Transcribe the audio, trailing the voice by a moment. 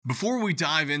Before we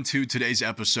dive into today's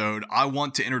episode, I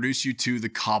want to introduce you to the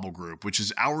Cobble Group, which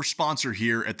is our sponsor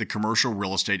here at the Commercial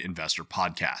Real Estate Investor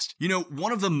Podcast. You know,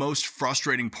 one of the most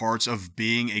frustrating parts of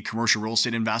being a commercial real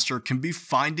estate investor can be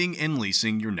finding and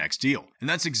leasing your next deal. And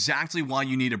that's exactly why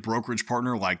you need a brokerage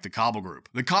partner like the Cobble Group.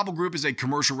 The Cobble Group is a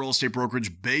commercial real estate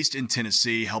brokerage based in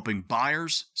Tennessee, helping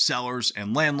buyers, sellers,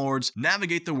 and landlords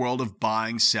navigate the world of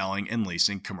buying, selling, and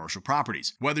leasing commercial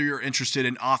properties. Whether you're interested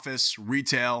in office,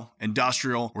 retail,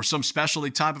 industrial, or some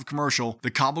specialty type of commercial, the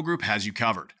Cobble Group has you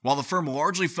covered. While the firm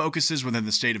largely focuses within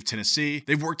the state of Tennessee,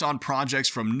 they've worked on projects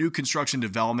from new construction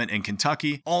development in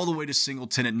Kentucky all the way to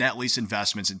single-tenant net lease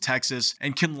investments in Texas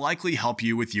and can likely help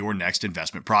you with your next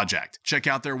investment project. Check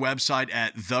out their website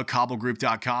at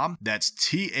thecobblegroup.com. That's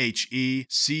THECAUBLE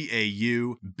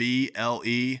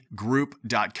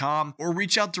group.com, or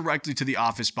reach out directly to the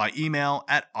office by email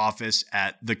at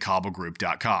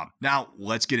office@thecobblegroup.com. Now,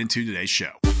 let's get into today's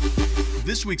show.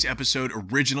 This week's episode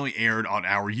originally aired on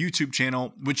our YouTube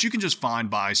channel, which you can just find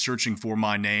by searching for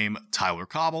my name, Tyler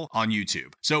Cobble, on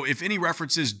YouTube. So if any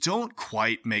references don't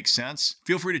quite make sense,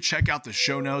 feel free to check out the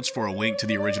show notes for a link to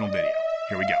the original video.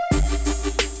 Here we go.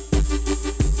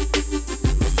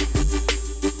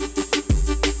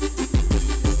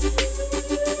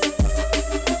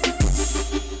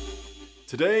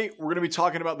 Today, we're going to be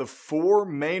talking about the 4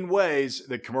 main ways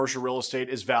that commercial real estate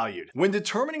is valued. When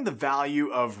determining the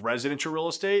value of residential real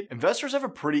estate, investors have a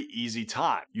pretty easy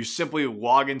time. You simply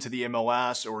log into the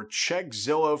MLS or check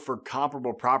Zillow for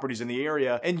comparable properties in the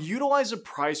area and utilize a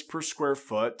price per square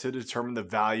foot to determine the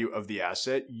value of the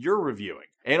asset you're reviewing.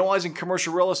 Analyzing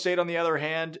commercial real estate, on the other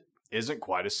hand, isn't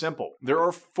quite as simple. There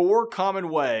are 4 common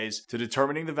ways to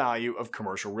determining the value of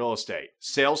commercial real estate: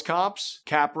 sales comps,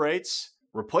 cap rates,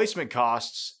 replacement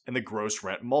costs, and the gross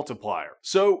rent multiplier.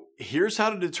 So here's how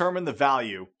to determine the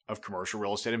value of commercial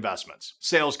real estate investments.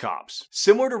 Sales comps.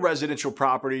 Similar to residential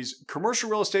properties, commercial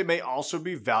real estate may also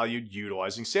be valued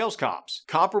utilizing sales comps.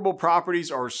 Comparable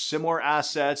properties are similar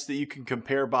assets that you can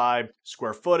compare by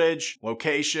square footage,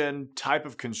 location, type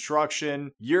of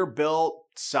construction, year built,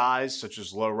 size, such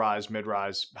as low rise, mid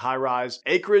rise, high rise,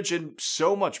 acreage, and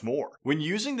so much more. When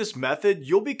using this method,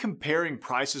 you'll be comparing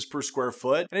prices per square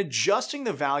foot and adjusting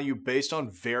the value based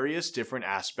on various different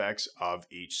aspects of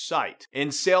each site.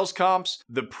 In sales comps,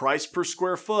 the price per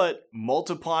square foot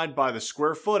multiplied by the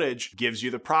square footage gives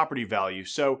you the property value.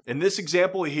 So in this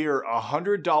example here,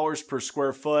 $100 per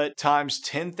square foot times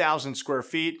 10,000 square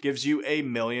feet gives you $1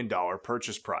 million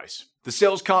purchase price. The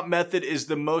sales comp method is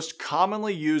the most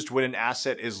commonly used when an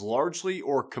asset is largely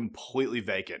or completely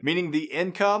vacant, meaning the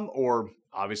income, or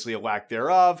obviously a lack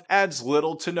thereof, adds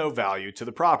little to no value to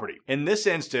the property. In this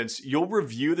instance, you'll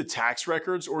review the tax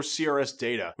records or CRS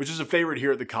data, which is a favorite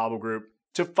here at the Cobble Group,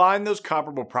 to find those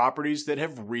comparable properties that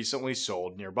have recently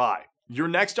sold nearby. Your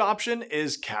next option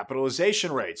is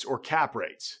capitalization rates, or cap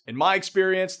rates. In my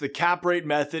experience, the cap rate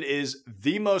method is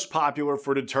the most popular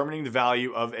for determining the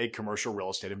value of a commercial real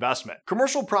estate investment.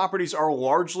 Commercial properties are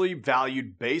largely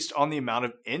valued based on the amount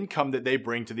of income that they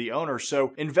bring to the owner,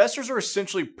 so investors are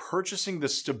essentially purchasing the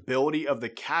stability of the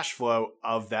cash flow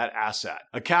of that asset.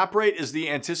 A cap rate is the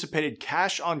anticipated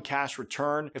cash-on-cash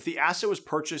return if the asset was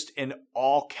purchased in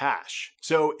all cash.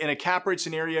 So in a cap rate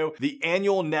scenario, the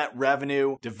annual net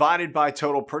revenue divided by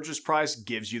total purchase price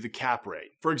gives you the cap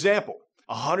rate. For example,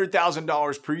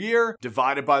 $100,000 per year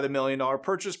divided by the $1 million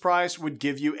purchase price would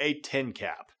give you a 10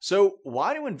 cap. So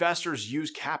why do investors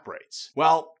use cap rates?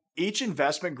 Well, each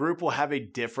investment group will have a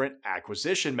different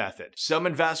acquisition method. Some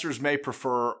investors may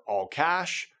prefer all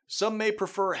cash, some may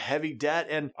prefer heavy debt,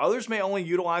 and others may only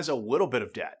utilize a little bit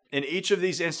of debt. In each of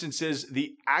these instances,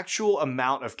 the actual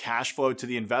amount of cash flow to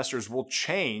the investors will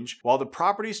change while the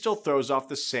property still throws off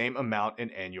the same amount in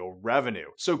annual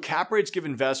revenue. So cap rates give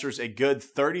investors a good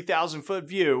 30,000 foot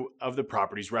view of the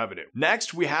property's revenue.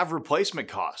 Next, we have replacement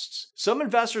costs. Some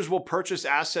investors will purchase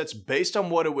assets based on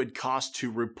what it would cost to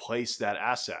replace that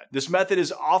asset. This method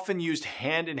is often used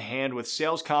hand in hand with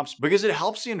sales comps because it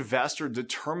helps the investor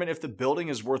determine if the building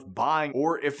is worth buying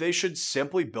or if they should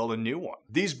simply build a new one.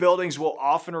 These buildings will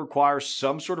often require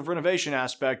some sort of renovation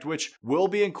aspect, which will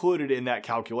be included in that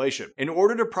calculation. In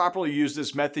order to properly use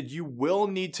this method, you will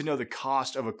need to know the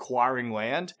cost of acquiring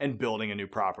land and building a new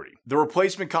property. The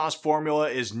replacement cost formula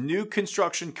is new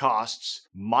construction costs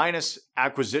minus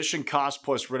acquisition cost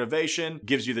plus renovation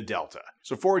gives you the delta.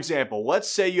 So for example,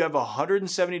 let's say you have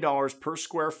 $170 per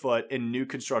square foot in new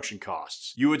construction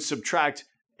costs. You would subtract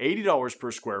 $80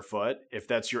 per square foot if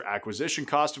that's your acquisition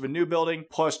cost of a new building,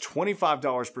 plus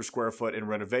 $25 per square foot in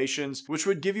renovations, which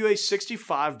would give you a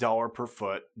 $65 per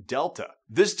foot delta.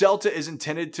 This delta is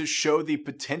intended to show the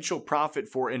potential profit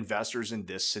for investors in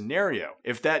this scenario.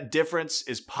 If that difference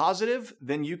is positive,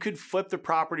 then you could flip the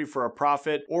property for a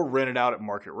profit or rent it out at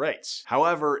market rates.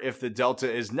 However, if the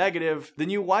delta is negative, then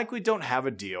you likely don't have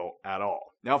a deal at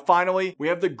all. Now finally, we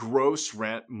have the gross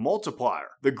rent multiplier.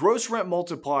 The gross rent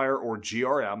multiplier, or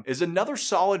GRM, is another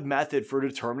solid method for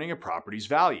determining a property's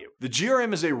value. The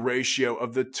GRM is a ratio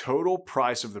of the total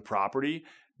price of the property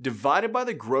divided by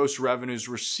the gross revenues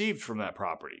received from that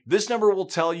property. This number will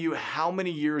tell you how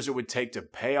many years it would take to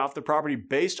pay off the property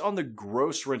based on the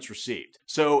gross rents received.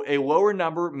 So a lower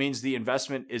number means the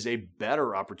investment is a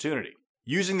better opportunity.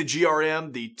 Using the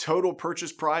GRM, the total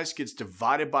purchase price gets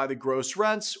divided by the gross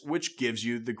rents, which gives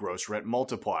you the gross rent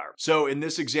multiplier. So in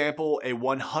this example, a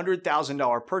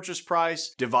 $100,000 purchase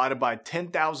price divided by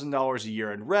 $10,000 a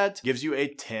year in rent gives you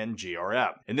a 10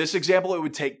 GRM. In this example, it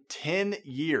would take 10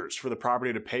 years for the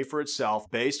property to pay for itself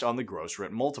based on the gross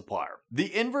rent multiplier.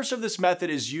 The inverse of this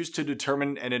method is used to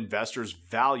determine an investor's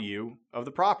value of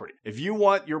the property. If you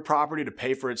want your property to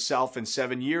pay for itself in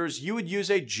 7 years, you would use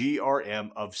a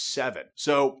GRM of 7.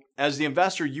 So as the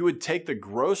investor, you would take the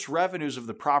gross revenues of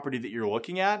the property that you're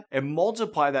looking at and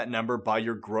multiply that number by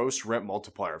your gross rent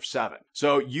multiplier of 7.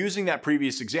 So using that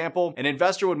previous example, an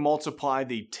investor would multiply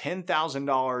the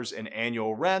 $10,000 in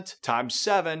annual rent times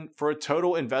 7 for a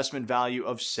total investment value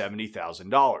of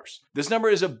 $70,000. This number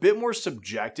is a bit more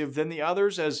subjective than the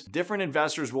others, as different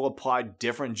investors will apply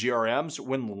different GRMs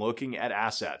when looking at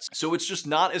assets. So it's just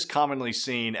not as commonly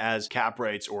seen as cap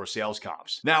rates or sales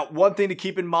comps. Now, one thing to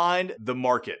keep in mind, the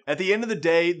market. At the end of the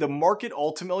day, the market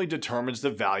ultimately determines the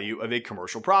value of a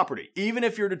commercial property. Even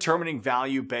if you're determining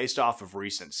value based off of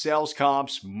recent sales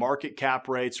comps, market cap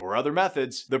rates, or other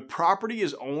methods, the property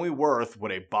is only worth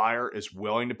what a buyer is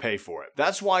willing to pay for it.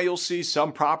 That's why you'll see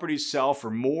some properties sell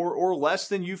for more or less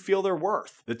than you feel they're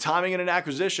worth. The timing in an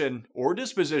acquisition or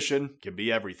disposition can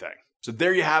be everything. So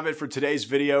there you have it for today's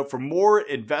video. For more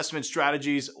investment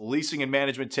strategies, leasing and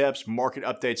management tips, market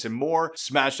updates, and more,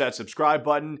 smash that subscribe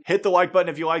button, hit the like button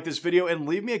if you like this video, and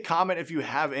leave me a comment if you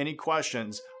have any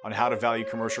questions on how to value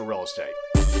commercial real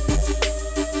estate.